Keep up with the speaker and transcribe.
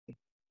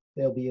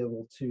they'll be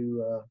able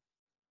to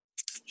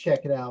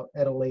check it out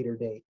at a later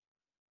date.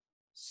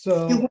 Do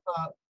So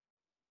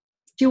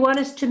you want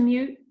us to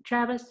mute,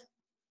 Travis?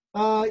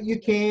 you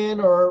can,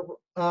 or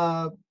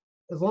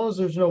as long as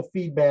there's no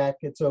feedback,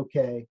 it's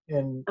okay.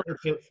 And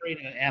Feel free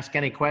to ask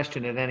any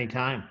question at any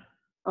time.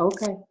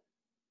 Okay.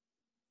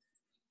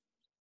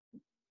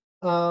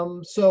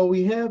 So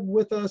we have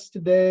with us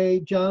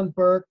today John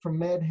Burke from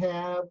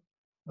MedHab.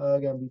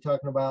 Going to be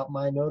talking about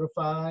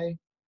MyNotifi,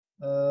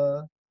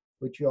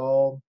 which you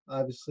all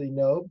obviously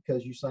know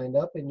because you signed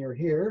up and you're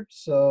here.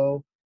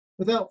 So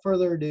without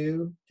further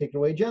ado, take it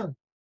away, John.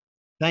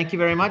 Thank you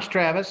very much,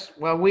 Travis.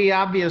 Well, we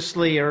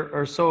obviously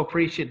are so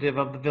appreciative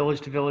of the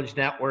Village to Village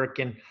Network,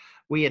 and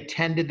we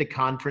attended the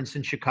conference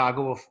in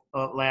Chicago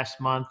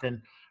last month and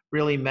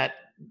really met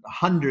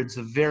hundreds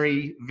of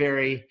very,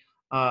 very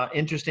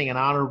interesting and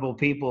honorable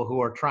people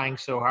who are trying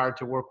so hard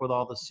to work with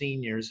all the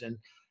seniors.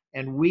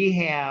 And we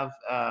have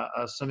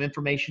some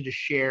information to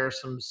share,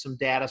 some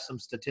data, some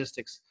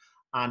statistics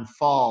on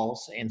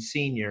falls and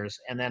seniors,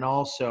 and then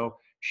also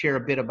share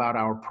a bit about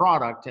our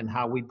product and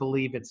how we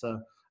believe it's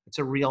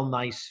a real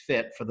nice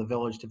fit for the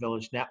Village to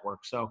Village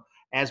Network. So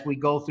as we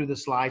go through the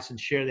slides and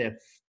share that,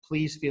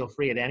 please feel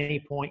free at any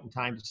point in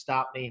time to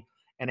stop me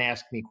and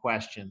ask me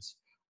questions.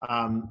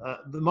 The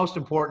most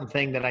important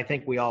thing that I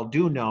think we all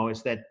do know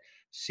is that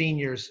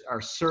seniors are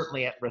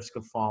certainly at risk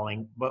of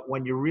falling, but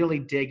when you really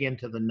dig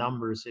into the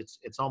numbers,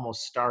 it's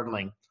almost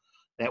startling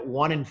that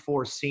 1 in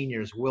 4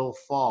 seniors will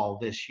fall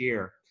this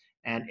year.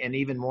 And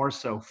even more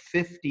so,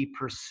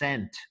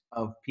 50%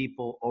 of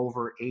people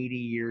over 80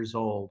 years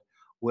old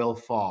will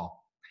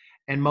fall.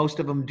 And most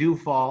of them do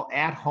fall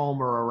at home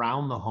or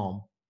around the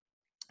home.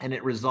 And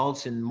it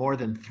results in more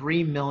than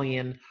 3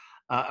 million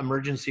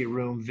emergency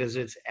room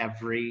visits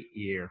every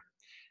year.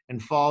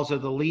 And falls are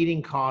the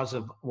leading cause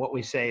of what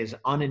we say is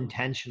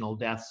unintentional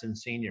deaths in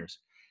seniors.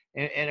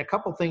 And a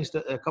couple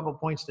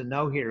points to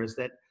know here is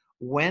that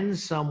when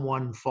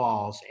someone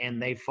falls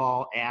and they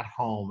fall at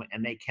home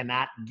and they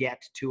cannot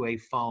get to a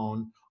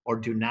phone or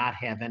do not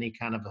have any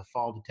kind of a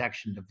fall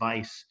detection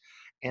device,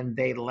 and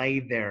they lay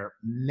there,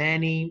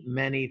 many,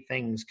 many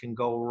things can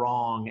go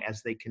wrong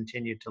as they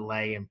continue to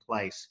lay in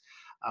place.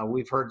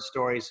 We've heard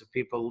stories of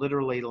people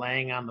literally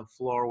laying on the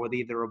floor with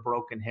either a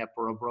broken hip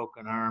or a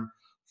broken arm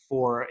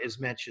for as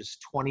much as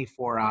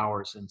 24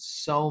 hours. And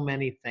so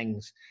many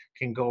things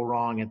can go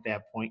wrong at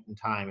that point in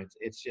time.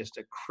 It's just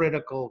a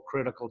critical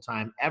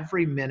time.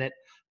 Every minute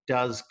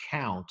does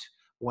count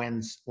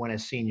when a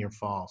senior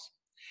falls.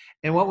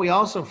 And what we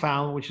also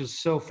found, which is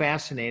so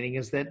fascinating,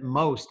 is that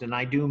most, and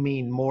I do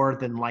mean more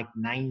than like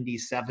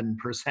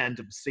 97%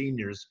 of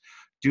seniors,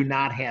 do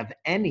not have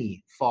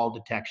any fall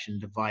detection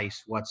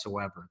device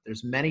whatsoever.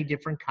 There's many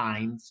different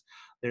kinds.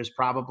 There's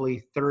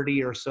probably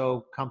 30 or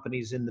so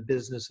companies in the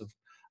business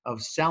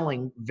of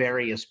selling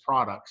various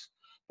products.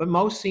 But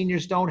most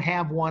seniors don't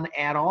have one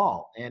at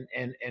all. And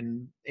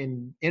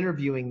in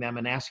interviewing them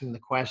and asking the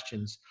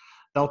questions,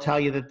 they'll tell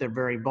you that they're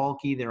very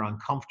bulky, they're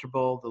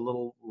uncomfortable, the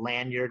little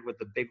lanyard with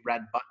the big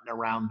red button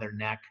around their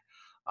neck.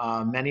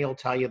 Many will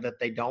tell you that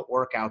they don't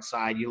work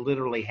outside. You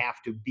literally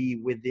have to be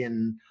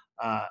within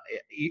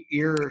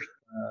ear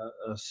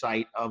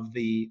sight of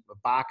the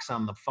box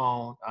on the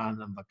phone, on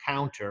the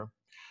counter.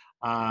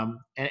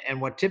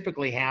 And what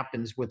typically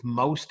happens with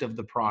most of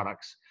the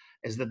products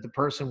is that the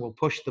person will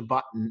push the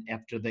button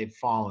after they've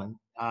fallen.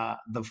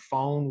 The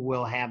phone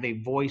will have a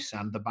voice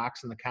on the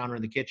box on the counter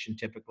in the kitchen,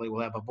 typically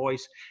will have a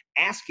voice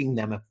asking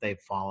them if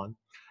they've fallen.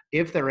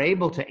 If they're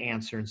able to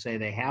answer and say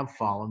they have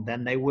fallen,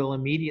 then they will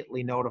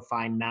immediately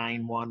notify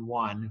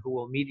 911, who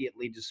will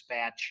immediately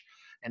dispatch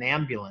an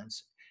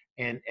ambulance.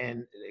 And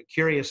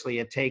curiously,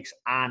 it takes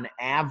on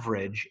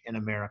average in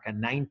America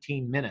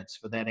 19 minutes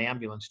for that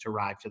ambulance to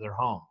arrive to their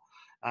home.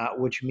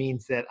 Which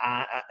means that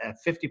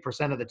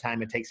 50% of the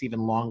time it takes even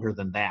longer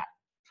than that.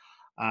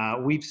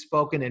 We've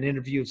spoken and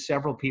interviewed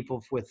several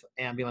people with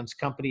ambulance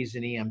companies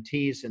and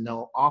EMTs, and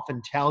they'll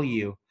often tell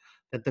you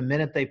that the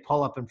minute they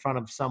pull up in front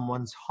of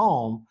someone's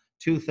home,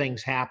 2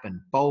 things happen.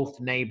 Both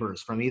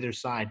neighbors from either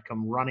side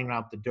come running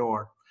out the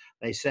door.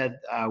 They said,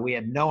 we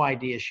had no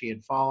idea she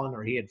had fallen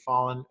or he had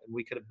fallen, and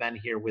we could have been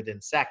here within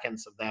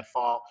seconds of that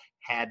fall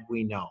had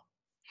we known.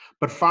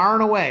 But far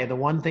and away, the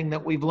one thing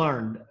that we've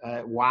learned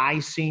why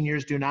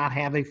seniors do not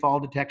have a fall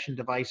detection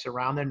device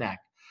around their neck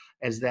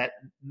is that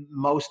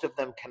most of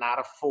them cannot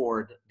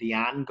afford the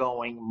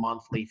ongoing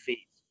monthly fees.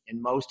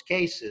 In most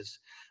cases,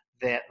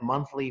 that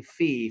monthly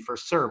fee for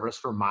service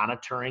for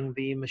monitoring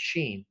the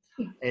machine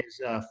is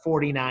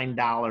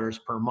 $49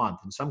 per month.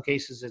 In some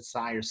cases, it's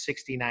higher,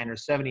 $69 or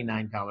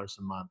 $79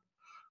 a month.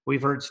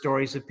 We've heard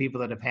stories of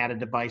people that have had a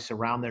device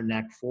around their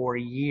neck for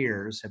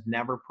years, have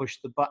never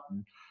pushed the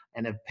button,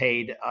 and have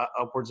paid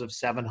upwards of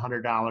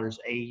 $700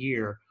 a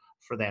year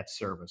for that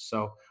service.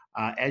 So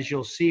as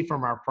you'll see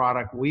from our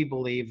product, we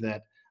believe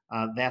that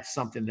that's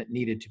something that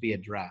needed to be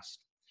addressed.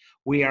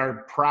 We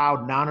are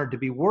proud and honored to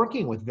be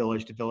working with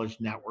Village to Village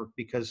Network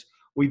because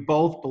we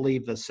both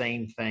believe the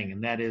same thing,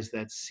 and that is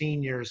that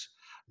seniors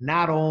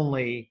not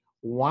only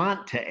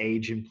want to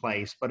age in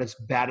place, but it's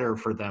better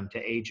for them to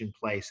age in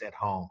place at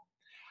home.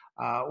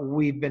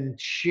 We've been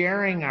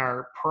sharing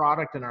our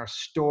product and our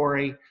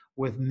story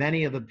with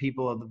many of the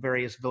people of the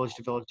various village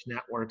to village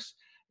networks.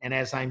 And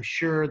as I'm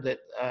sure that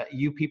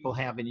you people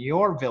have in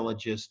your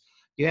villages,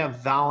 you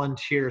have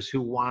volunteers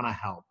who want to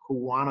help, who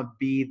want to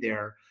be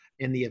there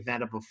in the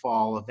event of a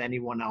fall of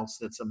anyone else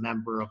that's a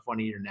member of one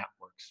of your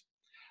networks.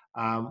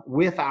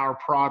 With our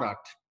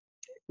product,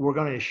 we're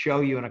going to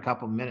show you in a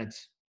couple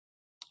minutes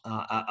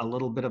a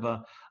little bit of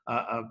a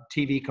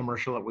TV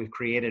commercial that we've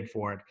created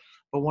for it.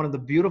 But one of the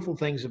beautiful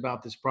things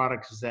about this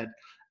product is that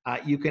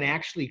you can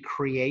actually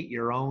create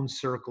your own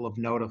circle of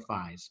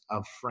notifies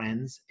of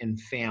friends and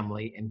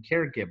family and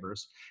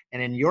caregivers.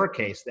 And in your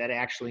case, that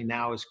actually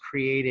now is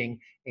creating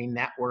a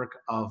network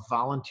of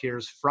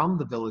volunteers from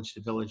the village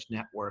to village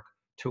network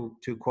to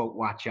quote,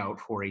 watch out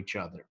for each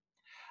other.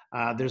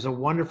 There's a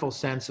wonderful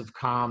sense of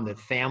calm that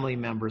family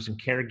members and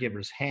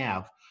caregivers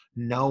have,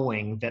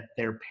 knowing that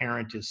their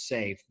parent is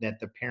safe, that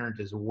the parent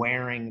is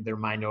wearing their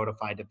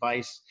MyNotifi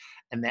device,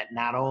 and that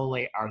not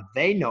only are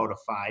they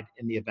notified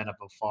in the event of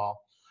a fall,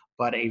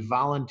 but a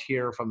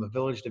volunteer from a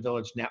village to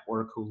village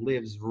network who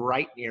lives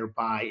right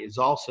nearby is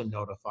also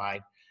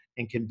notified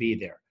and can be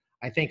there.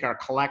 I think our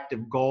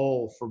collective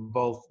goal for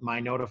both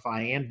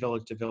MyNotifi and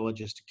village to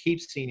village is to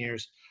keep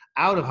seniors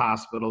out of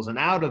hospitals and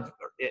out of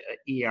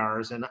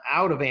ERs and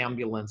out of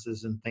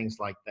ambulances and things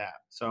like that.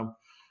 So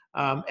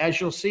as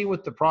you'll see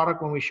with the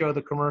product when we show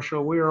the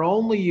commercial, we are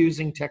only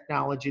using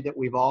technology that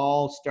we've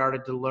all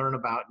started to learn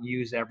about and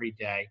use every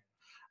day.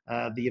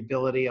 The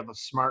ability of a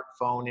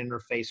smartphone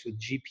interface with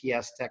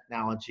GPS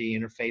technology,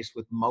 interface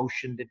with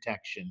motion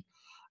detection,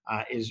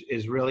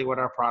 is really what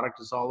our product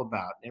is all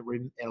about. It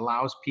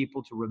allows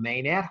people to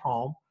remain at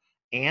home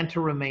and to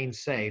remain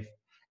safe.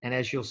 And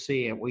as you'll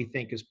see, we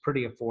think is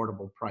pretty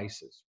affordable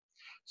prices.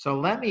 So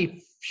let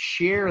me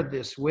share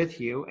this with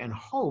you and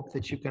hope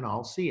that you can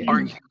all see it. Are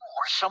you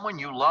or someone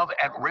you love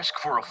at risk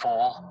for a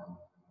fall?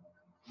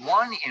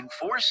 1 in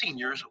 4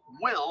 seniors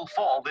will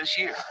fall this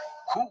year.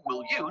 Who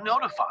will you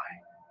notify?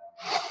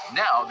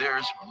 Now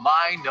there's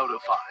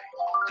MyNotifi,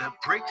 the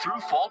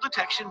breakthrough fall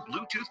detection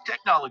Bluetooth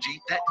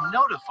technology that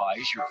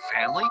notifies your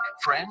family,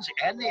 friends,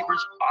 and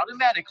neighbors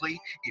automatically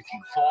if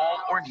you fall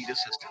or need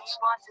assistance.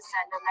 Want to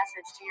send a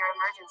message to your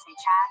emergency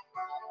chat?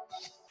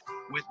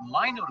 With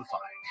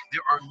MyNotifi,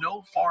 there are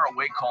no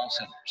faraway call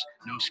centers,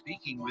 no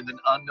speaking with an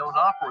unknown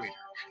operator,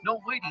 no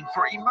waiting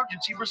for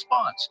emergency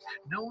response,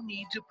 no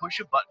need to push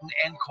a button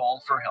and call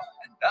for help,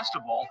 and best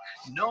of all,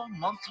 no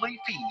monthly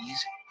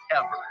fees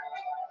ever.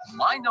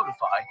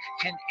 MyNotifi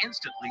can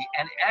instantly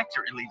and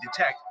accurately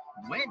detect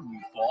when you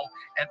fall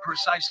and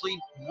precisely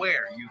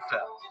where you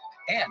fell.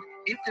 And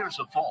if there's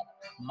a fall,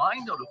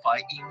 MyNotifi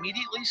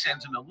immediately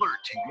sends an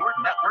alert to your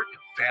network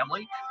of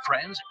family,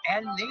 friends,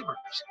 and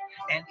neighbors.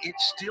 And it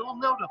still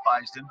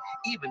notifies them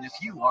even if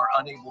you are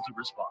unable to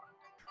respond.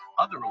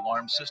 Other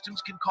alarm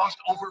systems can cost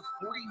over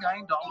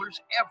 $49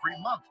 every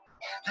month.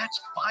 That's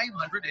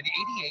 $588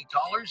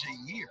 a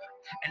year,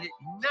 and it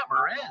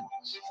never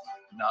ends.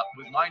 Not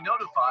with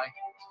MyNotifi.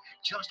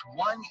 Just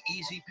one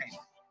easy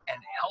payment, and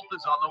help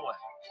is on the way.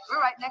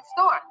 We're right next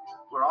door.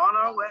 We're on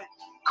our way.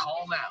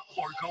 Call now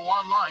or go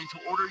online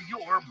to order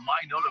your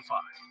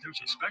MyNotifi.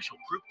 There's a special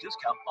group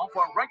discount off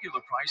our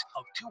regular price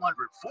of $249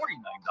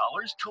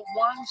 to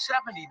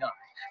 $179,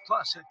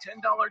 plus a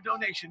 $10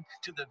 donation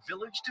to the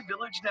Village to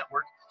Village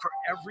Network for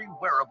every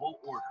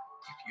wearable order.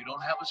 If you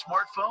don't have a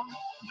smartphone,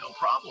 no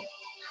problem.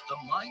 The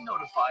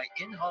MyNotifi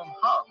in-home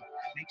hub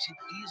makes it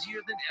easier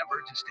than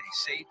ever to stay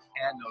safe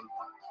and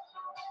notified.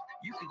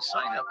 You can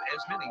sign up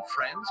as many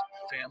friends,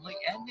 family,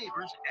 and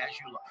neighbors as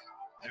you like.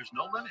 There's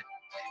no limit.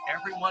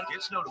 Everyone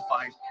gets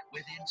notified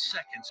within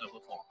seconds of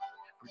a fall.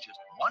 For just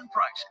one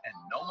price and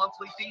no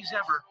monthly fees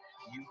ever,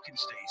 you can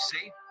stay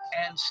safe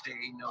and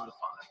stay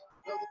notified.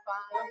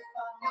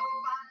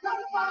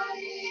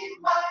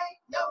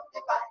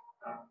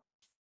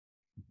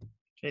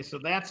 Okay, so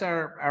that's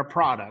our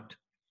product.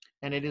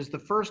 And it is the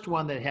first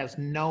one that has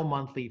no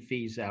monthly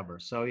fees ever.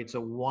 So it's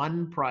a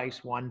one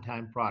price,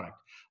 one-time product.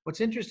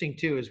 What's interesting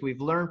too is we've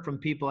learned from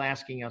people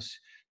asking us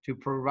to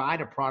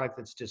provide a product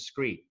that's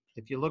discreet.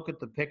 If you look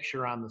at the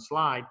picture on the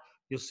slide,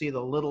 you'll see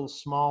the little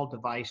small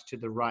device to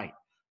the right.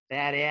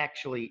 That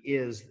actually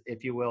is,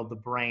 if you will, the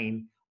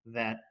brain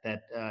that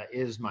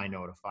is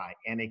MyNotifi.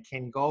 And it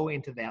can go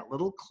into that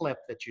little clip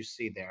that you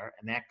see there.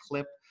 And that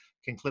clip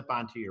can clip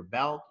onto your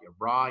belt, your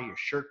bra, your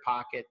shirt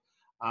pocket,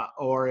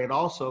 or it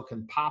also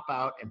can pop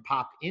out and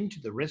pop into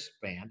the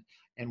wristband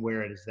and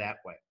wear it as that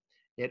way.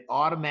 It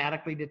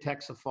automatically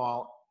detects a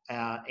fall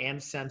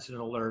and sends an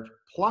alert,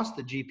 plus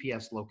the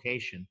GPS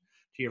location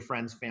to your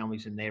friends,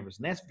 families, and neighbors.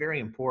 And that's very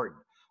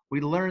important.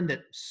 We learned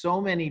that so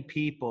many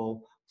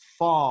people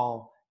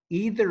fall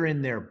either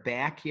in their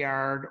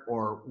backyard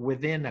or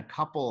within a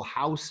couple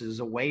houses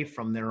away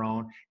from their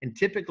own. And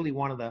typically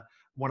one of the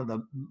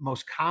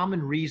most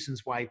common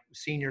reasons why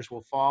seniors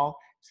will fall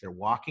is they're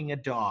walking a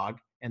dog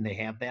and they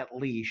have that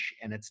leash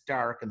and it's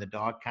dark and the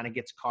dog kind of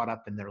gets caught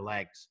up in their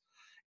legs.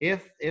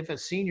 if a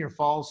senior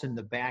falls in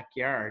the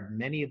backyard,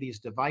 many of these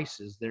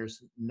devices,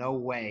 there's no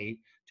way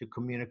to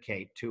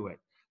communicate to it.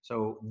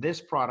 So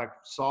this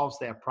product solves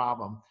that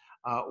problem.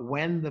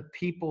 When the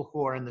people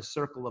who are in the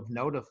circle of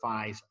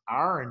notifies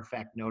are in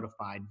fact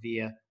notified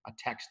via a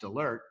text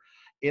alert,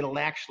 it'll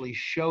actually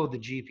show the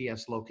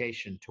GPS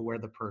location to where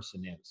the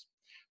person is.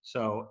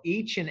 So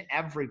each and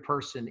every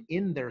person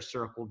in their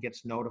circle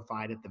gets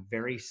notified at the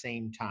very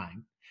same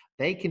time.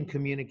 They can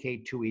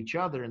communicate to each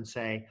other and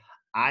say,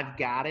 I've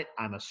got it,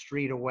 I'm a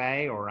street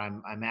away, or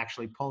I'm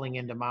actually pulling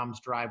into mom's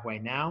driveway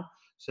now.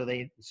 So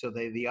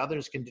the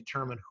others can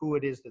determine who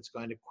it is that's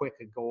going to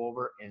quickly go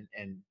over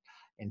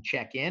and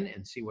check in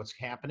and see what's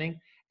happening.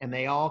 And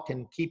they all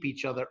can keep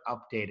each other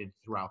updated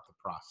throughout the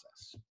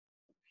process.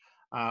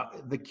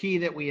 The key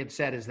that we had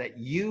said is that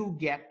you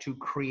get to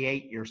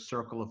create your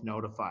circle of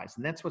notifies.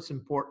 And that's what's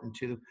important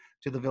to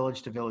the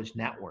village to village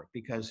network,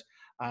 because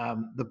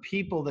the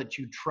people that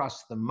you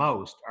trust the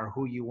most are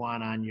who you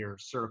want on your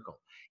circle.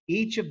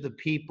 Each of the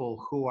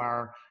people who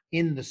are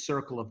in the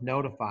circle of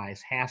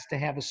notifies has to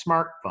have a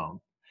smartphone.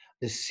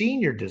 The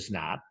senior does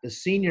not. The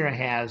senior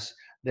has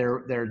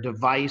their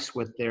device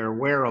with their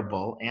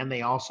wearable, and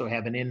they also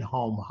have an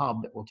in-home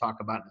hub that we'll talk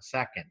about in a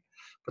second.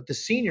 But the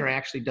senior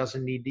actually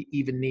doesn't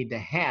even need to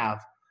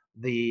have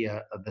the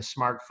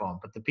smartphone,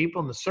 but the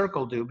people in the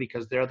circle do,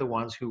 because they're the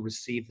ones who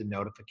receive the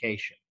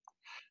notification.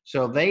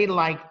 So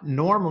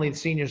normally the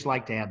seniors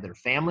like to have their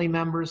family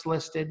members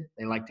listed,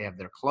 they like to have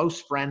their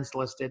close friends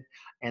listed,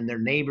 and their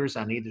neighbors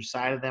on either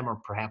side of them or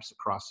perhaps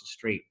across the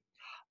street.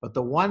 But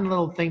the one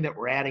little thing that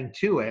we're adding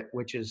to it,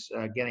 which is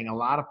getting a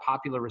lot of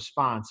popular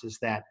response, is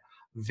that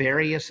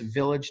various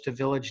village to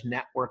village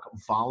network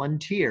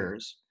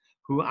volunteers,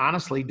 who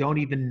honestly don't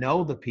even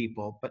know the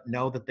people, but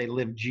know that they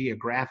live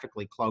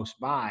geographically close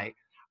by,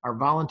 are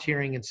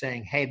volunteering and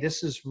saying, hey,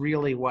 this is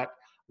really what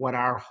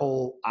our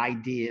whole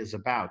idea is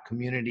about: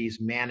 communities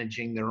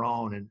managing their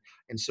own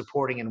and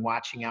supporting and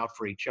watching out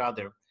for each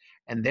other.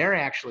 And they're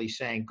actually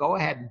saying, go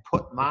ahead and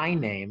put my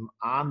name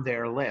on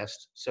their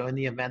list, so in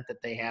the event that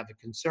they have a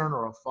concern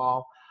or a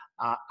fall,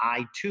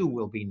 I too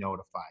will be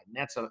notified. And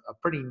that's a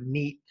pretty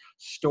neat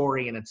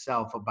story in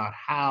itself about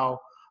how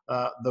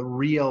the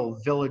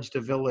real village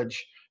to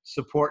village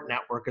support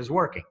network is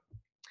working.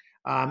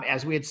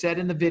 As we had said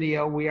in the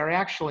video, we are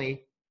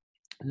actually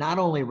not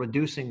only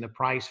reducing the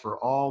price for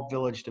all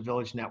village to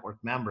village network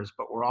members,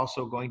 but we're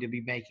also going to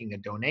be making a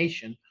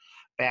donation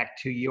back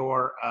to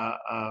your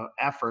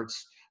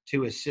efforts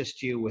to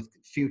assist you with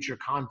future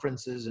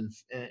conferences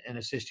and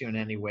assist you in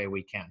any way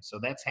we can. So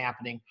that's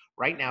happening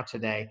right now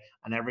today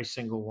on every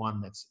single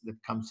one that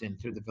comes in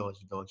through the village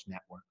to village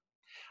network.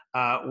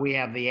 We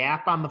have the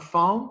app on the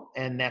phone,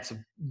 and that's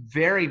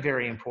very,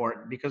 very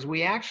important, because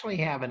we actually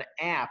have an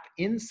app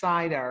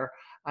inside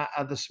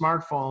the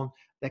smartphone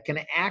that can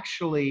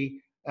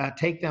actually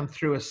take them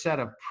through a set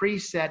of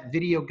preset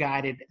video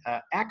guided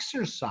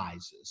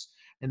exercises.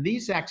 And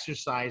these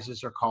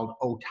exercises are called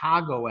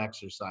Otago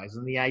exercises.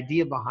 And the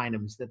idea behind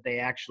them is that they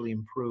actually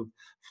improve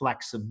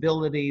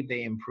flexibility,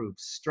 they improve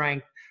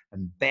strength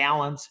and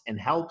balance, and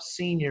help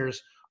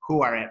seniors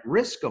who are at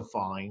risk of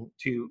falling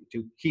to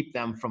keep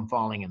them from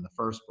falling in the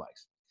first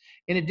place.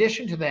 In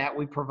addition to that,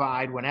 we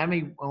provide, when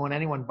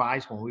anyone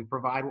buys one, we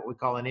provide what we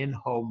call an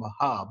in-home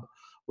hub,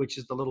 which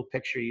is the little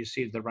picture you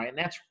see to the right. And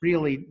that's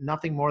really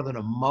nothing more than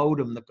a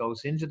modem that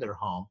goes into their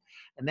home.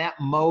 And that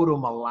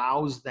modem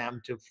allows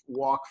them to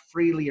walk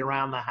freely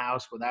around the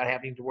house without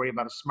having to worry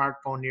about a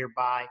smartphone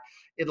nearby.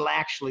 It'll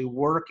actually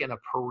work in a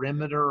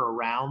perimeter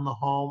around the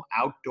home,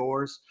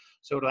 outdoors.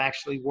 So it'll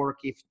actually work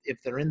if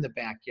they're in the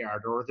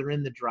backyard, or they're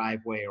in the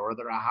driveway, or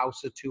they're a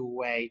house or two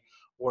away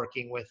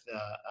working with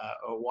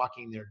or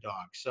walking their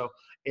dog. So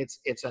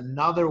it's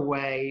another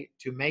way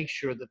to make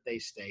sure that they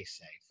stay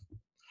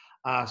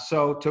safe.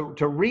 So to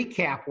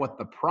recap what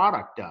the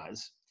product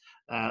does,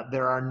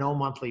 there are no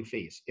monthly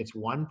fees. It's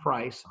one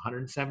price,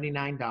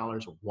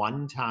 $179,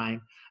 one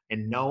time,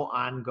 and no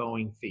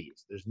ongoing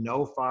fees. There's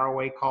no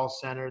faraway call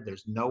center.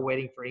 There's no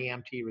waiting for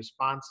EMT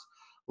response.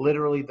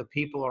 Literally, the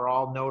people are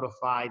all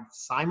notified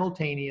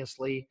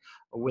simultaneously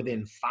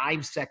within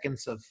 5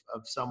 seconds of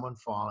someone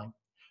falling.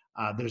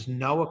 There's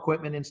no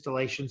equipment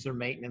installations or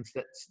maintenance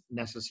that's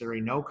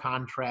necessary, no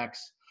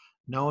contracts,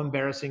 no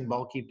embarrassing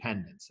bulky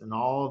pendants, and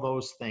all of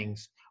those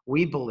things,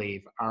 we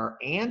believe, are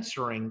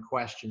answering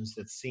questions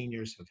that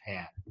seniors have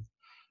had.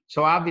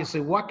 So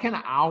obviously, what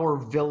can our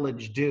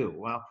village do?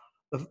 Well,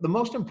 the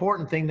most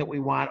important thing that we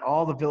want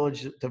all the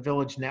village to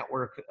village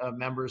network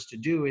members to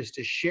do is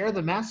to share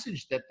the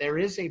message that there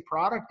is a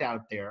product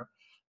out there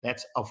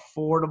that's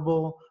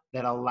affordable,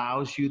 that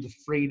allows you the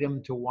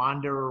freedom to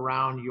wander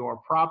around your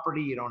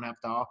property. You don't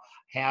have to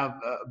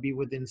be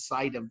within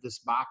sight of this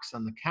box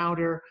on the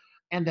counter,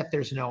 and that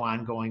there's no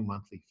ongoing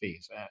monthly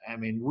fees. I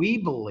mean, we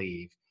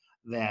believe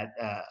that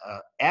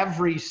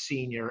every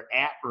senior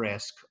at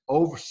risk,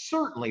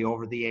 certainly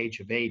over the age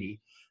of 80,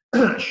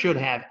 should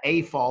have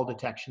a fall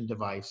detection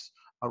device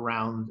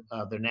around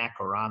their neck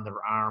or on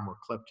their arm or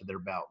clipped to their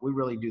belt. We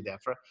really do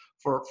that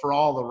for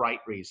all the right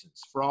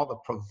reasons, for all the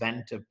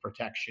preventive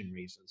protection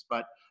reasons,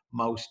 but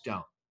most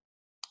don't.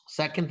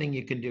 Second thing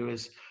you can do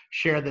is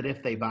share that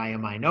if they buy a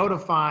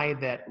MyNotifi,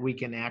 that we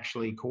can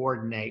actually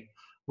coordinate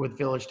with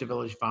Village to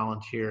Village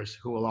volunteers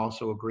who will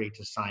also agree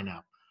to sign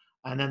up.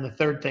 And then the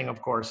third thing,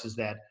 of course, is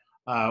that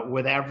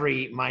with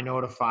every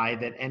MyNotifi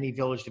that any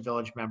Village to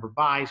Village member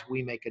buys,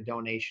 we make a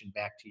donation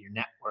back to your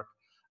network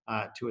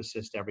to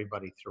assist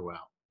everybody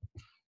throughout.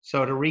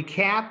 So to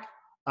recap,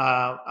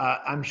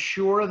 I'm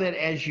sure that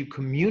as you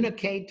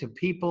communicate to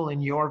people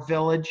in your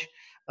village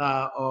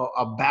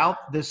about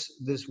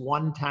this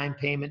one-time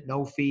payment,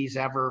 no fees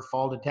ever,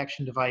 fall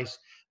detection device,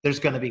 there's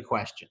going to be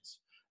questions.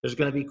 There's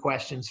going to be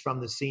questions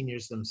from the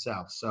seniors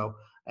themselves. So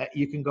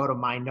you can go to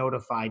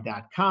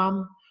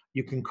mynotifi.com.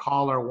 You can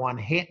call our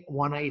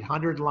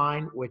 1-800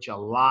 line, which a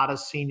lot of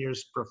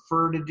seniors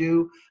prefer to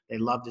do. They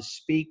love to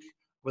speak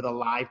with a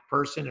live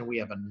person, and we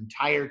have an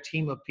entire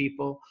team of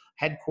people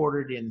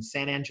headquartered in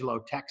San Angelo,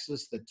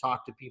 Texas, that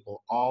talk to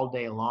people all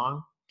day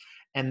long.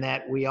 And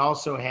that we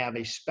also have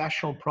a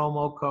special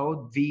promo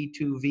code,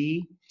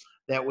 V2V,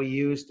 that we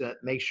use to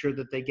make sure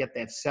that they get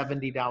that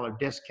 $70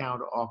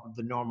 discount off of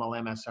the normal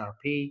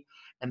MSRP.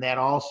 And that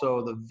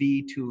also the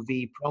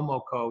V2V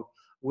promo code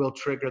will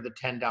trigger the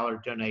 $10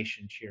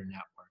 donation to your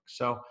network.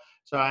 So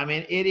I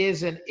mean, it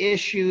is an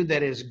issue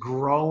that is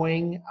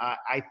growing.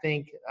 I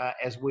think,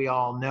 as we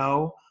all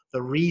know,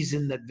 the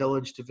reason that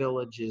Village to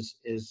Village is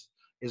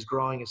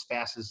growing as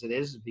fast as it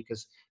is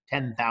because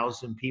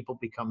 10,000 people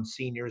become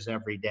seniors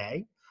every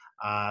day.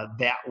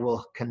 That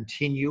will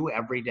continue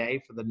every day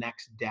for the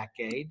next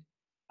decade.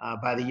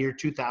 By the year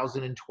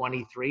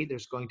 2023,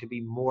 there's going to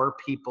be more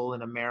people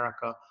in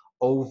America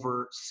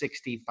over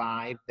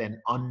 65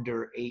 than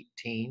under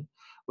 18,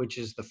 which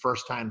is the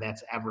first time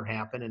that's ever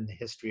happened in the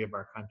history of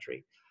our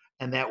country.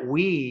 And that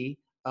we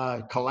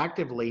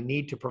collectively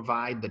need to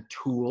provide the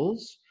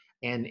tools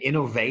and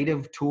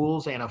innovative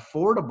tools and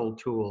affordable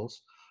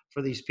tools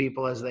for these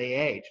people as they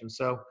age. And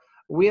so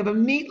we have a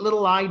neat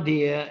little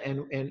idea,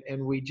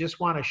 and we just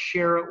want to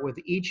share it with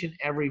each and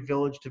every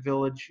Village to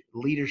Village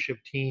leadership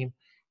team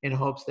in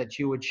hopes that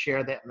you would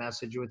share that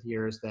message with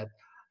yours that,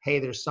 hey,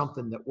 there's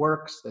something that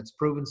works, that's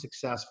proven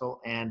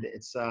successful, and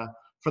it's,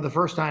 for the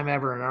first time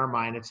ever in our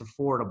mind, it's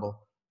affordable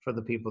for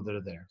the people that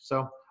are there.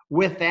 So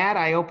with that,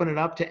 I open it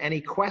up to any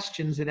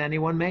questions that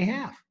anyone may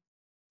have.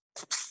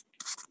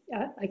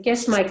 I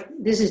guess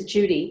this is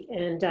Judy,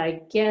 and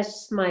I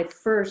guess my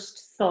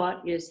first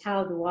thought is,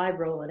 how do I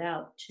roll it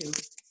out to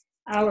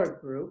our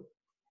group?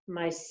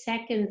 My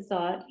second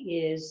thought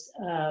is,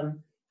 do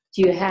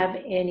you have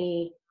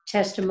any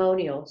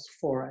testimonials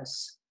for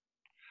us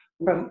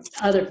from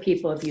other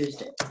people who've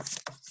used it?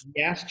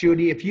 Yes,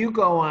 Judy, if you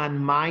go on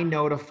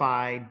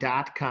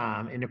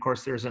mynotifi.com, and of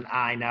course there's an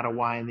I, not a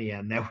Y in the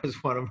end. That was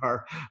one of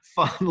our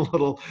fun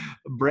little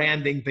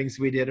branding things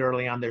we did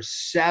early on.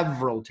 There's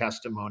several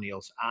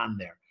testimonials on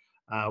there.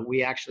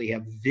 We actually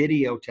have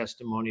video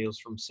testimonials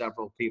from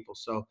several people.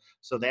 So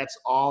that's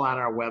all on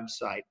our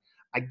website.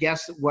 I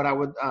guess what I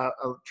would,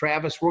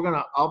 Travis, we're going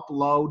to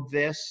upload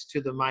this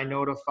to the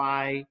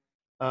MyNotifi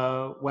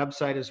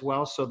website as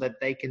well so that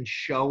they can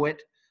show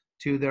it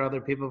to their other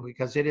people,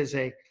 because it is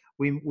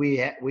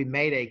we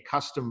made a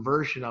custom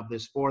version of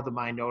this for the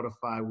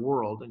MyNotifi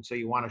world, and so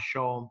you want to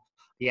show them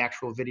the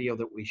actual video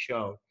that we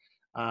showed.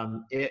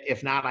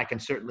 If not, I can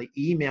certainly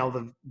email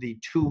the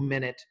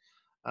 2-minute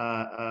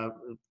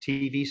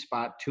TV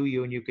spot to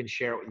you, and you can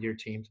share it with your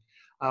teams.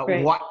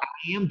 What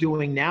I am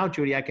doing now,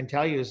 Judy, I can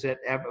tell you, is that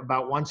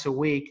about once a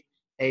week,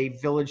 a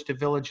Village to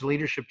Village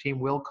leadership team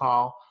will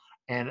call,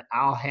 and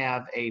I'll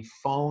have a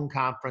phone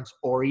conference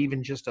or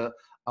even just a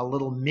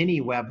little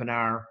mini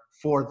webinar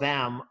for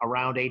them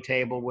around a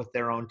table with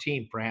their own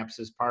team, perhaps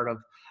as part of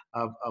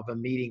a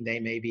meeting they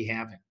may be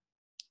having.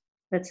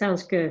 That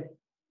sounds good.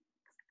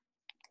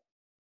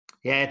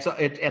 Yeah,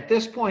 at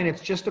this point,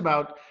 it's just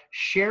about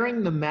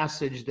sharing the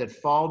message that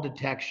fall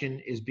detection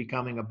is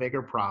becoming a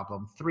bigger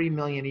problem. 3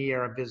 million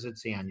ER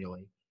visits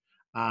annually.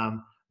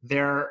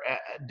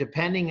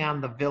 Depending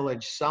on the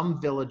village, some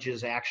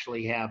villages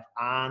actually have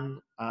on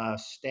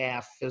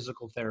staff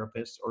physical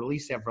therapists, or at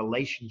least have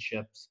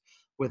relationships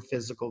with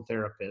physical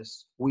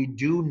therapists. We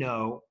do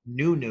know,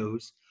 new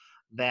news,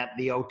 that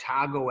the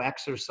Otago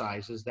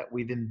exercises that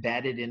we've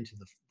embedded into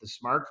the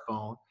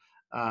smartphone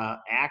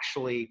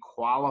actually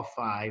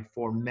qualify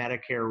for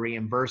Medicare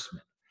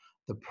reimbursement.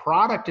 The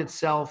product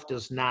itself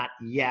does not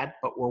yet,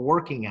 but we're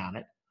working on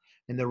it.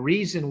 And the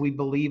reason we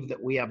believe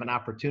that we have an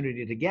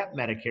opportunity to get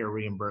Medicare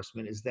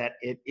reimbursement is that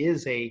it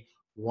is a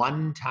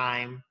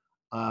one-time,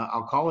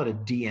 I'll call it a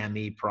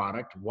DME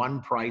product,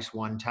 one price,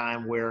 one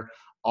time, where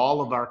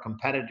all of our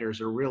competitors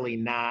are really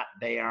not.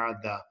 They are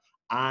the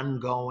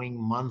ongoing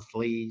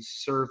monthly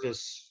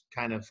service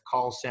kind of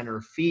call center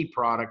fee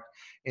product,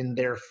 and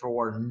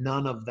therefore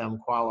none of them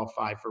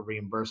qualify for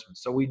reimbursement.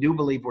 So we do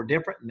believe we're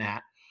different in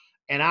that.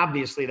 And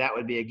obviously that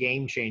would be a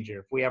game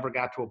changer if we ever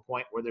got to a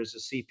point where there's a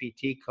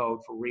CPT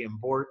code for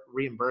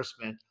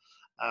reimbursement.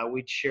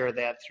 we'd share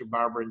that through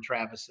Barbara and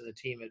Travis and the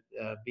team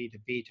at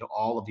B2B to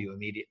all of you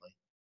immediately.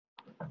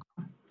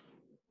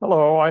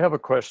 Hello, I have a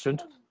question.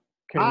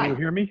 Can Hi. you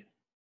hear me?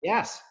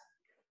 Yes.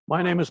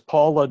 My name is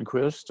Paul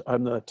Lundquist.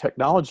 I'm the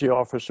technology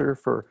officer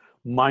for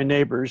My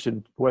Neighbors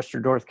in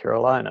Western North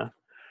Carolina.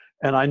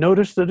 And I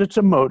noticed that it's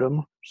a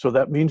modem, so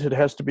that means it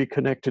has to be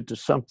connected to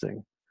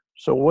something.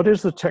 So what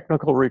is the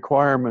technical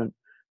requirement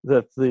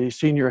that the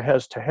senior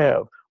has to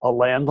have? A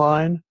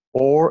landline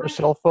or a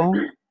cell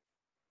phone?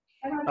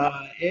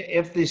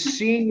 If the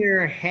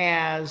senior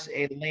has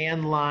a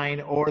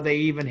landline or they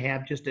even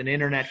have just an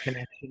internet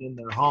connection in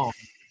their home,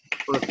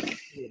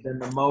 then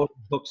the modem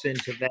hooks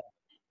into that.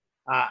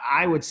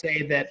 I would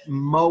say that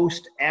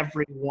most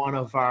every one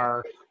of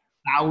our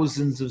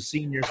thousands of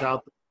seniors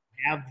out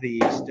there have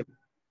these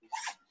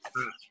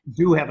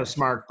do have a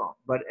smartphone,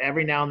 but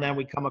every now and then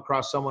we come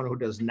across someone who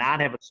does not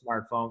have a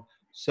smartphone,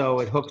 so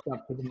it hooks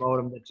up to the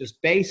modem that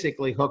just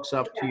basically hooks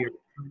up to your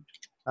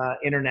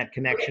internet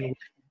connection.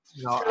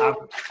 You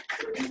know,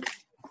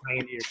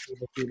 into your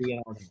cable through the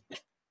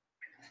internet.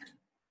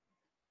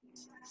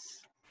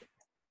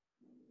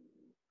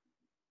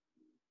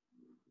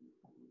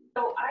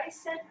 So I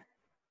said,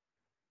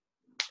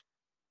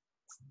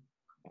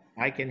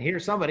 I can hear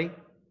somebody.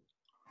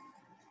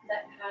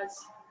 that has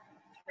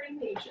 3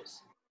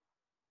 pages.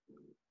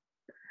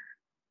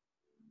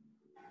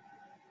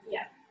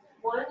 Yeah,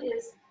 one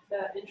is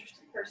the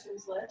interested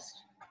persons list.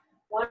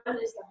 One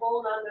is the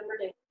whole non-member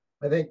data.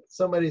 I think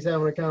somebody's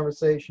having a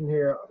conversation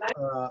here.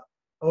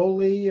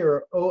 Ole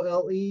or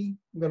OLE, I'm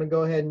going to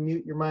go ahead and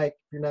mute your mic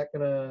if you're not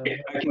going to. Yeah,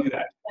 I can do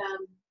that.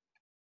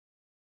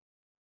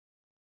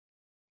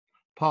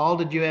 Paul,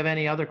 did you have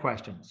any other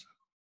questions?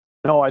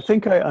 No, I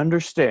think I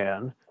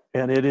understand.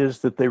 And it is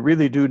that they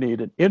really do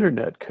need an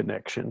internet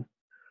connection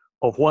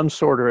of one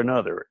sort or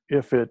another.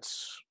 If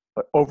it's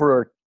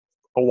over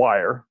a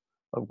wire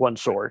of one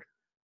sort,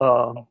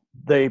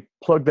 they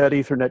plug that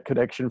Ethernet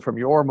connection from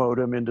your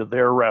modem into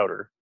their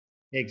router.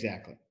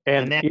 Exactly.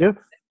 And that if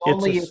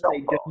only it's if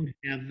they don't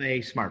have a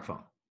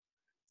smartphone.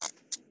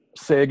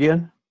 Say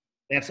again?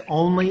 That's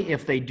only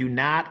if they do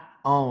not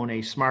own a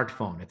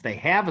smartphone. If they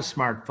have a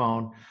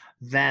smartphone,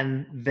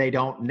 then they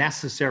don't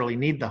necessarily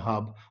need the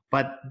hub.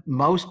 But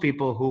most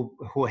people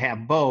who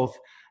have both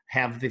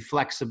have the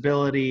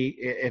flexibility.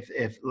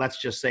 If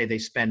let's just say they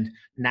spend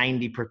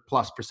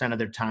 90+% of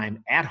their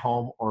time at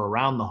home or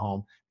around the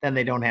home, then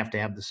they don't have to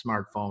have the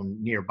smartphone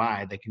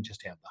nearby. They can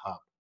just have the hub.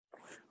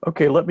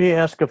 Okay, let me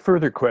ask a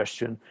further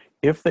question.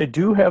 If they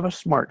do have a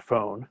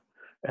smartphone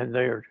and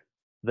their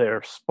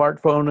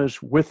smartphone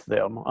is with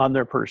them on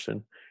their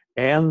person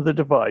and the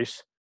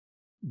device,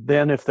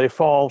 then if they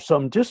fall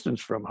some distance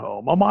from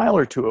home, a mile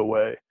or two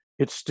away,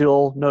 it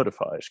still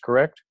notifies,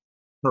 correct?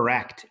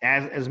 Correct.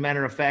 As a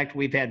matter of fact,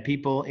 we've had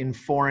people in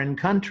foreign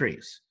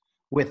countries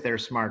with their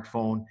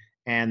smartphone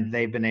and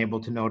they've been able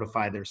to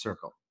notify their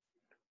circle.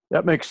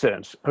 That makes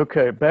sense.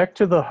 Okay, back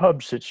to the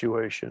hub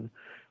situation.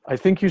 I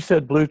think you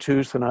said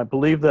Bluetooth, and I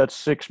believe that's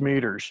 6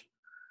 meters.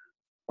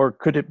 Or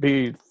could it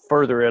be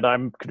further, and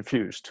I'm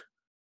confused?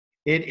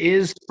 It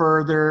is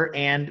further,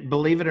 and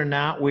believe it or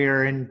not,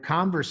 we're in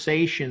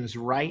conversations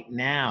right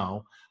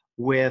now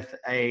with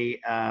a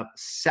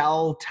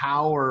cell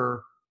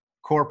tower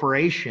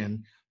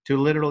corporation to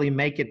literally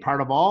make it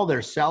part of all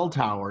their cell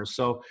towers.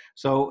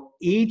 So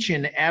each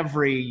and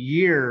every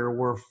year,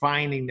 we're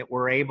finding that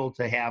we're able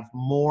to have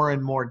more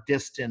and more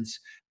distance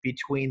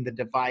between the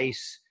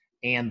device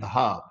and the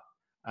hub.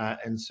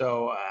 And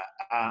so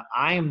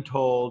I am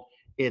told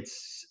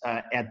it's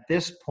at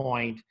this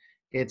point,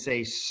 it's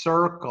a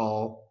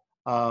circle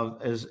of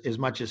as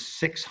much as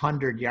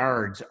 600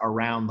 yards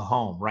around the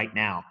home right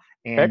now.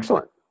 And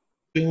excellent.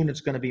 Soon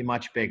it's going to be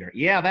much bigger.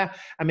 Yeah,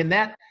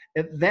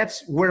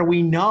 that's where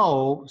we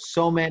know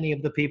so many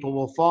of the people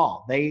will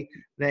fall. They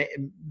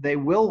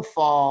will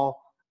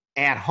fall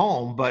at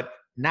home, but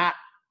not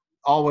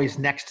always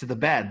next to the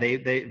bed.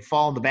 They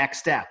fall in the back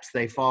steps.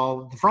 They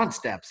fall the front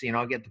steps,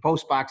 get the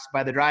post box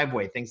by the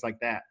driveway, things like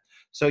that.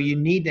 So you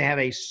need to have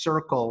a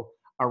circle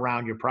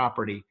around your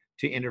property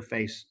to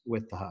interface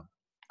with the hub.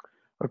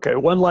 Okay,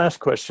 one last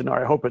question.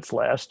 I hope it's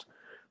last.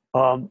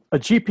 A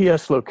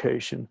GPS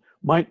location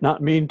might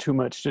not mean too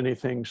much to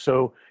anything.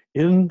 So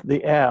in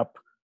the app,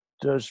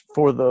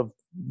 for the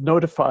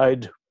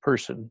notified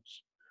persons,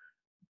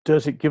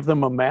 does it give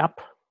them a map?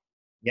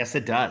 Yes,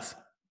 it does.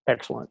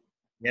 Excellent.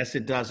 Yes,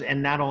 it does.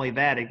 And not only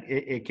that,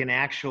 it can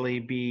actually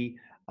be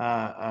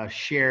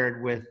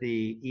shared with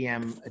the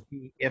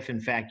EMT if, in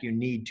fact, you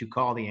need to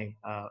call the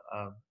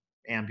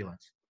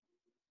ambulance.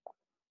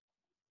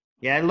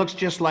 Yeah, it looks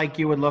just like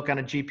you would look on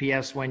a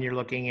GPS when you're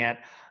looking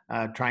at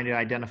trying to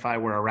identify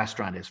where a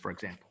restaurant is, for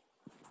example.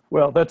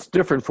 Well, that's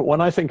different. For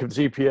when I think of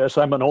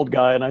GPS, I'm an old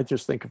guy and I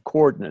just think of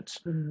coordinates.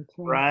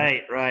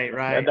 Right.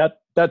 And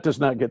that does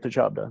not get the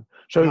job done.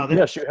 So no,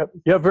 yes, you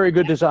have very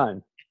good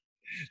design.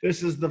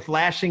 This is the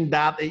flashing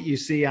dot that you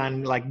see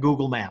on like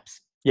Google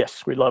Maps.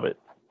 Yes, we love it.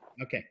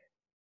 Okay.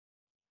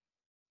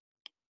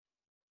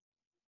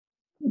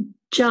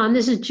 John,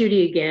 this is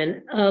Judy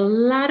again. A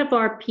lot of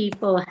our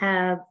people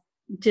have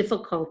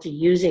difficulty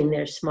using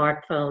their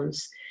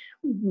smartphones,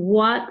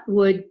 what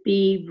would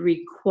be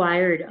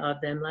required of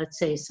them? Let's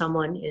say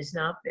someone is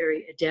not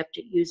very adept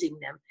at using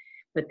them,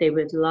 but they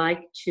would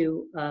like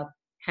to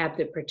have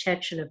the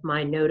protection of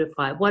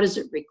MyNotifi. What does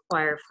it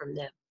require from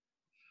them?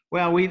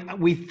 Well,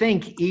 we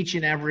think each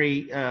and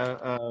every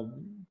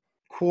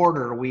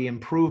quarter we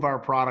improve our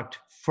product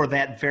for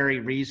that very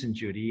reason,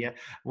 Judy.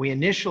 We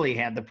initially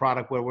had the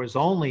product where it was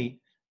only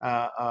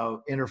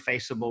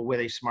interfaceable with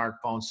a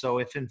smartphone. So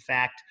if in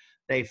fact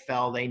they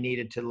felt they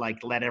needed to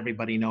let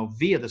everybody know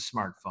via the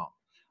smartphone.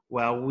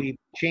 Well, we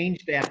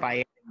changed that by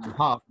adding the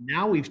hub.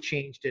 Now we've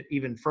changed it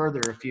even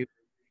further.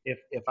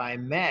 If I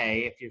may,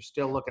 if you're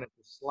still looking at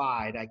the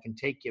slide, I can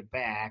take you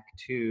back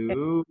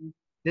to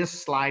this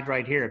slide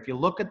right here. If you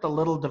look at the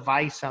little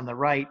device on the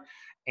right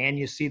and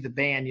you see the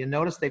band, you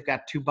notice they've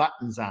got two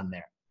buttons on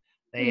there.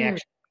 They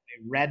actually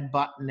have a red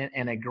button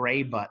and a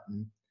gray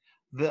button.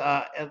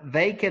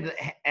 They could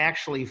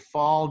actually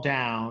fall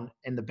down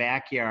in the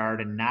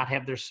backyard and not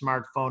have their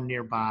smartphone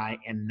nearby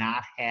and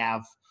not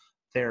have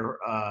their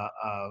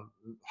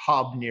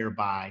hub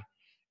nearby.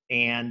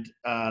 And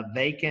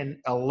they can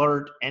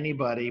alert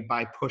anybody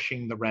by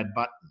pushing the red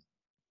button.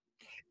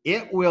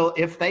 It will,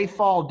 if they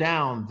fall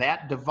down,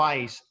 that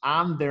device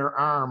on their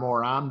arm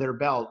or on their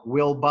belt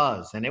will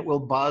buzz, and it will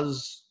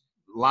buzz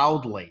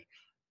loudly,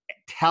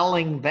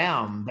 telling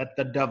them that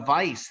the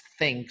device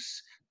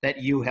thinks that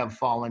you have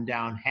fallen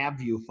down. Have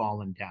you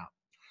fallen down?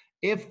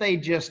 If they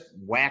just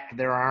whack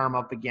their arm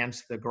up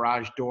against the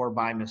garage door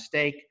by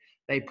mistake,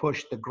 they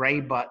push the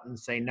gray button,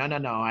 say, no, no,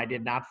 no, I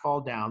did not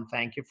fall down.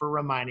 Thank you for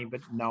reminding,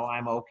 but no,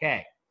 I'm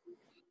okay.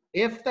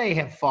 If they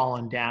have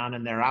fallen down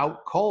and they're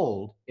out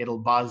cold, it'll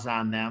buzz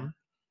on them.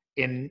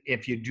 And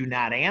if you do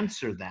not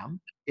answer them,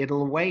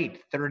 it'll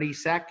wait 30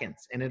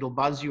 seconds and it'll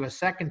buzz you a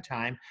second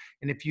time.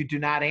 And if you do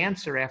not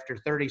answer after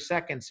 30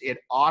 seconds, it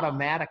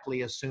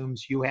automatically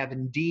assumes you have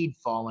indeed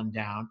fallen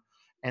down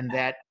and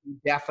that you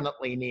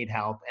definitely need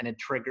help, and it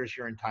triggers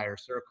your entire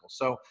circle.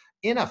 So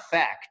in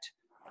effect,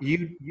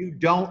 you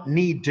don't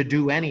need to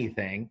do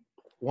anything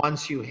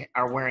once you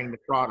are wearing the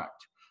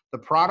product. The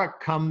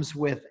product comes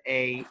with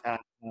a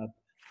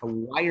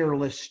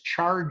wireless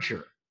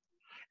charger,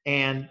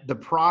 and the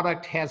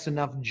product has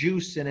enough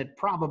juice in it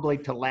probably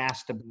to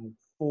last about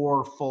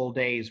 4 full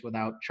days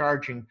without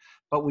charging,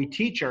 but we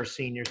teach our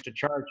seniors to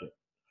charge it.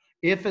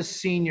 If a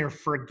senior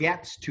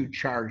forgets to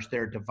charge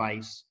their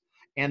device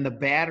and the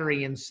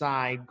battery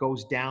inside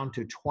goes down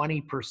to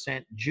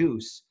 20%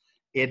 juice,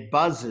 it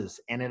buzzes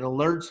and it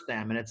alerts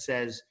them and it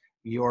says,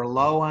 "You're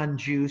low on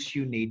juice,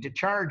 you need to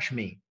charge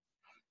me."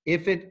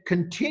 If it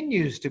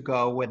continues to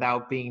go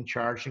without being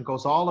charged and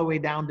goes all the way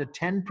down to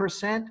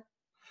 10%,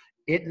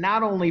 it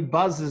not only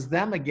buzzes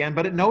them again,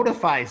 but it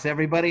notifies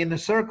everybody in the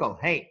circle.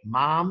 Hey,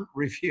 mom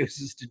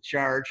refuses to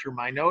charge her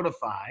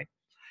MyNotifi,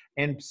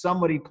 and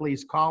somebody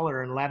please call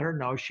her and let her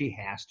know she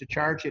has to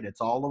charge it.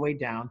 It's all the way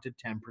down to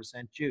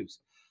 10% juice.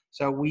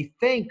 So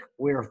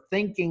we're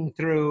thinking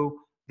through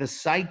the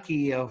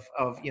psyche of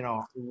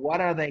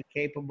what are they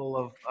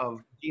capable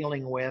of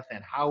dealing with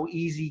and how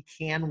easy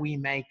can we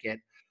make it?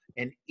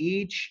 And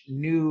each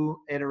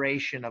new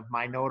iteration of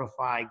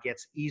MyNotifi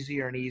gets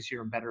easier and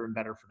easier and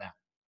better for them.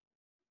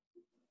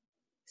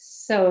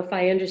 So if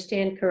I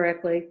understand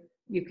correctly,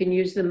 you can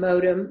use the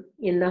modem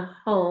in the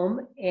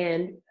home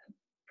and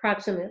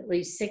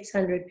approximately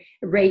 600,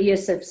 a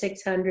radius of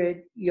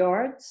 600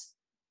 yards,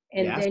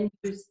 and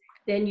Yes.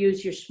 then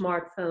use your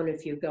smartphone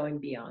if you're going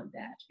beyond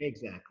that.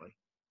 Exactly.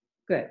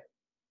 Good.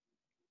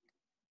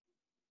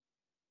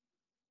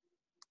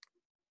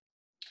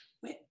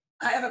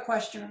 I have a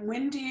question.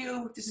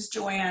 This is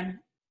Joanne,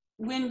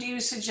 when do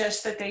you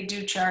suggest that they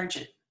do charge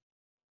it?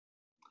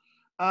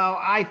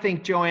 I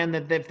think, Joanne,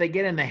 that if they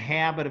get in the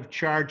habit of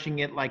charging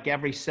it like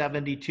every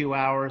 72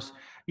 hours,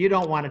 you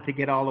don't want it to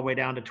get all the way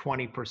down to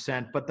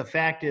 20%. But the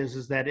fact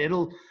is that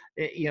it'll,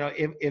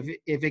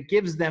 if it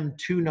gives them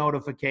 2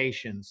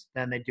 notifications,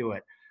 then they do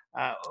it.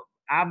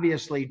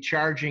 Obviously,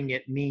 charging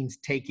it means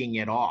taking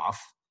it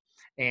off,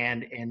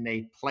 and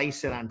they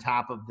place it on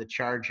top of the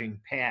charging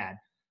pad.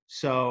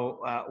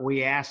 So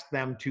we ask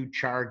them to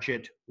charge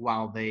it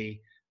while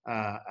they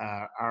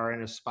are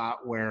in a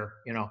spot where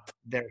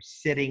they're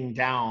sitting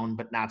down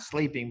but not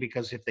sleeping,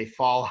 because if they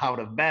fall out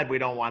of bed, we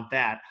don't want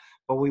that.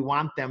 But we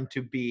want them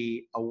to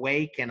be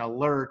awake and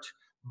alert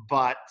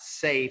but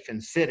safe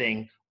and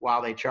sitting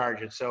while they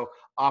charge it. So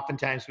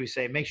oftentimes we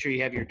say, make sure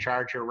you have your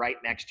charger right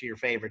next to your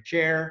favorite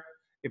chair.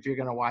 If you're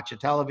going to watch a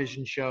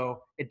television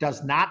show, it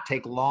does not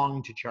take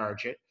long to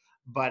charge it,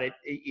 but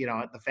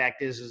the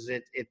fact is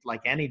it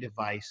like any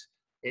device,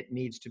 it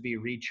needs to be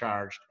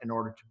recharged in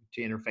order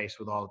to interface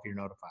with all of your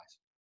notifies.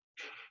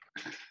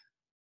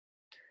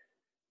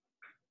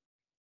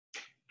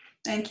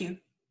 Thank you.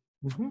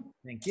 Mm-hmm.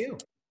 Thank you.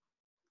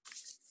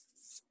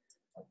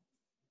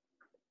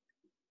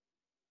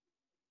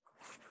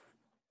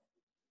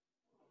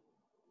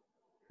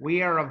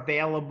 We are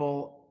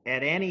available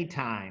at any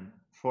time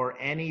for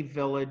any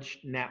village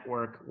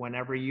network,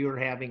 whenever you're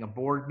having a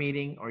board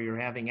meeting or you're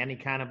having any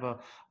kind of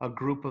a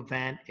group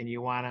event and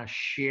you want to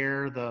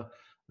share the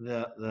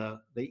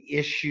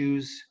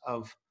issues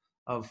of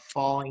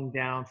falling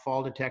down,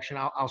 fall detection.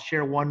 I'll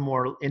share one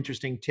more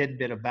interesting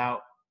tidbit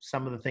about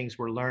some of the things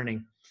we're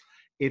learning.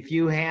 If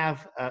you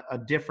have a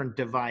different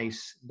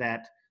device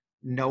that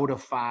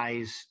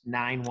notifies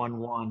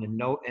 911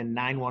 and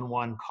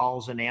 911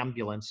 calls an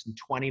ambulance, and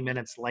 20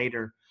 minutes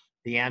later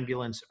the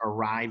ambulance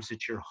arrives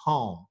at your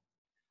home,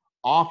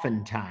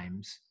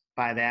 oftentimes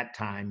by that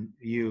time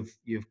you've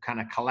kind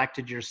of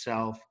collected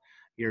yourself,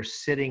 you're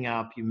sitting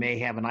up, you may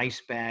have an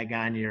ice bag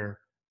on your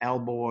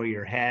elbow or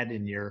your head,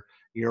 and you're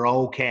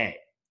okay.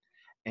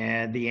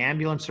 And the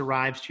ambulance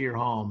arrives to your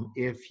home.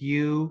 If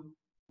you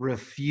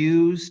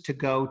refuse to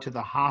go to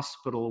the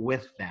hospital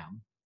with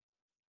them,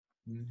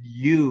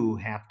 you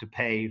have to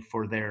pay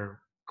for their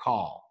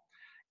call.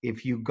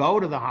 If you go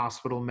to the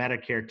hospital,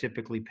 Medicare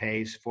typically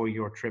pays for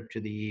your trip to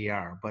the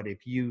ER. But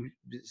if you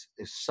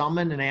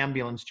summon an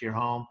ambulance to your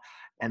home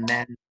and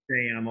then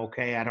say, I'm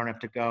okay, I don't have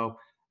to go,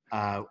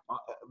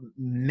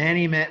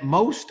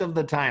 most of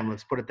the time,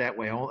 let's put it that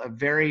way,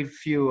 very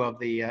few of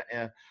the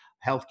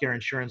healthcare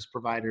insurance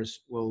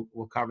providers will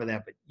cover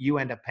that, but you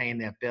end up paying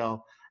that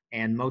bill,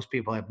 and most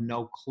people have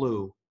no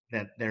clue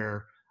that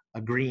they're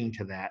agreeing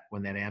to that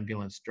when that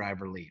ambulance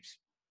driver leaves.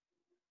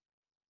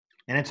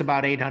 And it's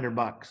about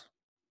 $800.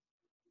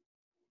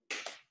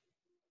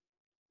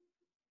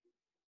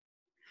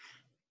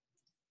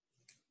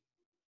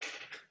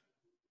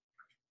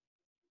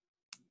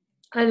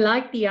 I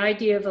like the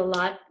idea of a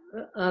lot,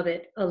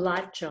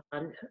 John.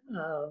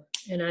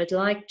 And I'd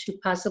like to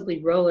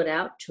possibly roll it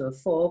out to a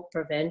fall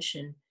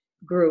prevention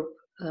group,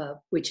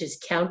 which is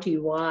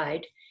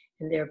county-wide,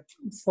 and they're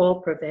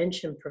fall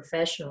prevention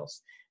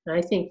professionals. And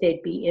I think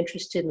they'd be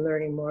interested in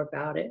learning more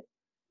about it.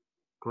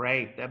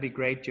 Great, that'd be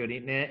great, Judy.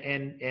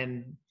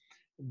 And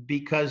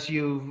because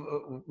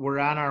we're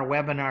on our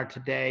webinar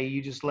today,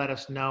 you just let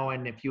us know.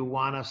 And if you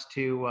want us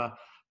to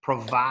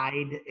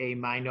provide a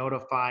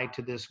MyNotifi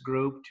to this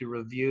group to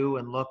review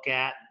and look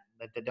at,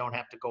 that they don't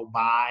have to go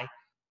buy,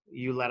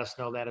 you let us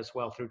know that as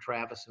well through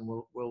Travis, and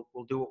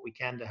we'll do what we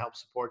can to help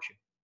support you.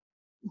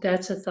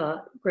 That's a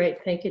thought.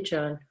 Great, thank you,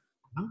 John.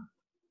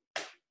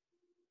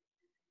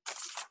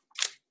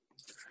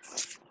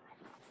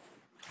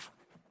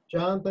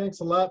 John,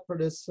 thanks a lot for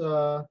this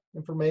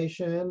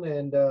information.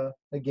 And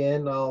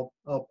again, I'll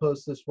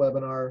post this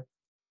webinar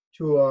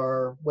to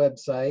our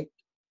website,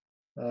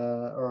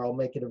 or I'll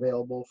make it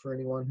available for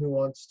anyone who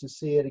wants to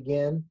see it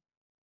again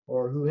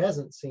or who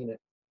hasn't seen it.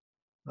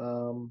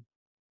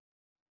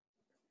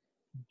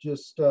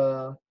 Just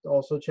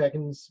also check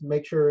and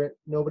make sure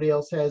nobody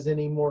else has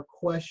any more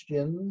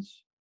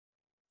questions.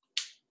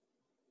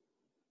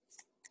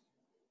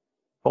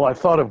 Well, I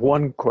thought of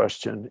one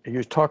question.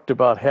 You talked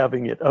about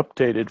having it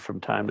updated from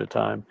time to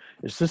time.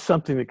 Is this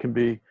something that can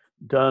be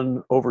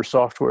done over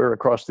software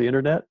across the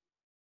internet?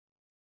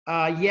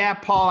 Yeah,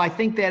 Paul, I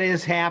think that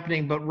is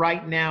happening, but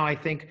right now I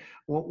think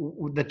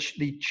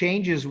the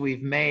changes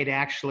we've made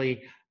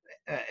actually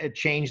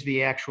changed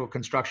the actual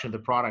construction of the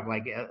product.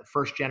 Like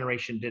first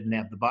generation didn't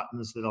have the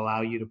buttons that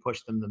allow you to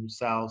push them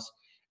themselves.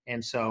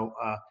 And so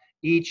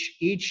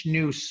each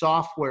new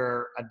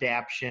software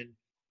adaptation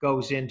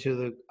goes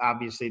into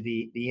obviously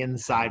the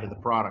inside of the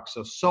product.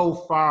 So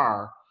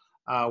far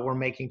we're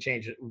making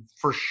changes.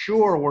 For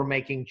sure, we're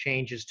making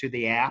changes to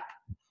the app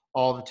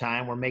all the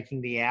time. We're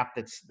making the app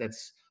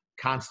that's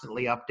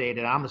constantly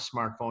updated on the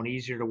smartphone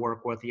easier to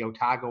work with. The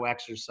Otago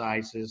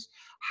exercises,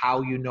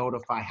 how you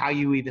notify, how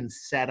you even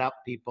set up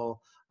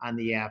people on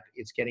the app.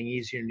 It's getting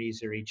easier and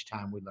easier each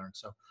time we learn.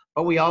 So,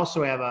 but we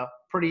also have a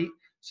pretty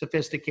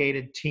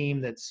sophisticated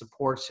team that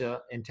supports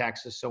in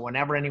Texas. So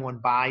whenever anyone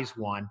buys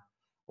one,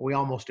 we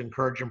almost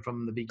encourage them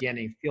from the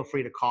beginning. Feel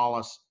free to call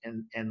us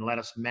and let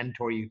us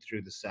mentor you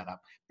through the setup,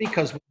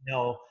 because we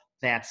know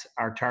that's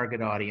our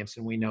target audience,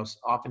 and we know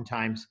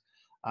oftentimes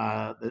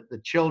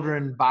the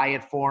children buy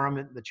it for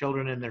them. The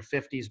children in their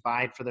 50s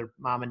buy it for their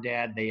mom and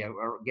dad. They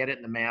get it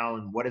in the mail,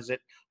 and what is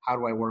it? How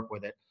do I work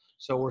with it?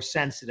 So we're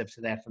sensitive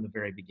to that from the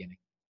very beginning.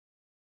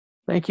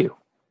 Thank you.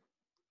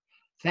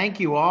 Thank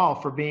you all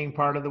for being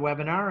part of the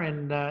webinar.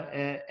 And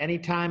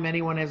anytime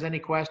anyone has any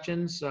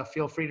questions,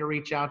 feel free to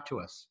reach out to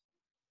us.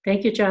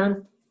 Thank you,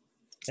 John.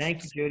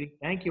 Thank you, Judy.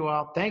 Thank you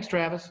all. Thanks,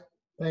 Travis.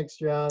 Thanks,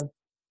 John.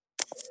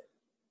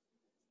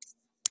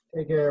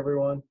 Take care,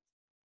 everyone.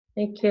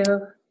 Thank you.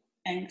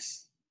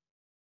 Thanks.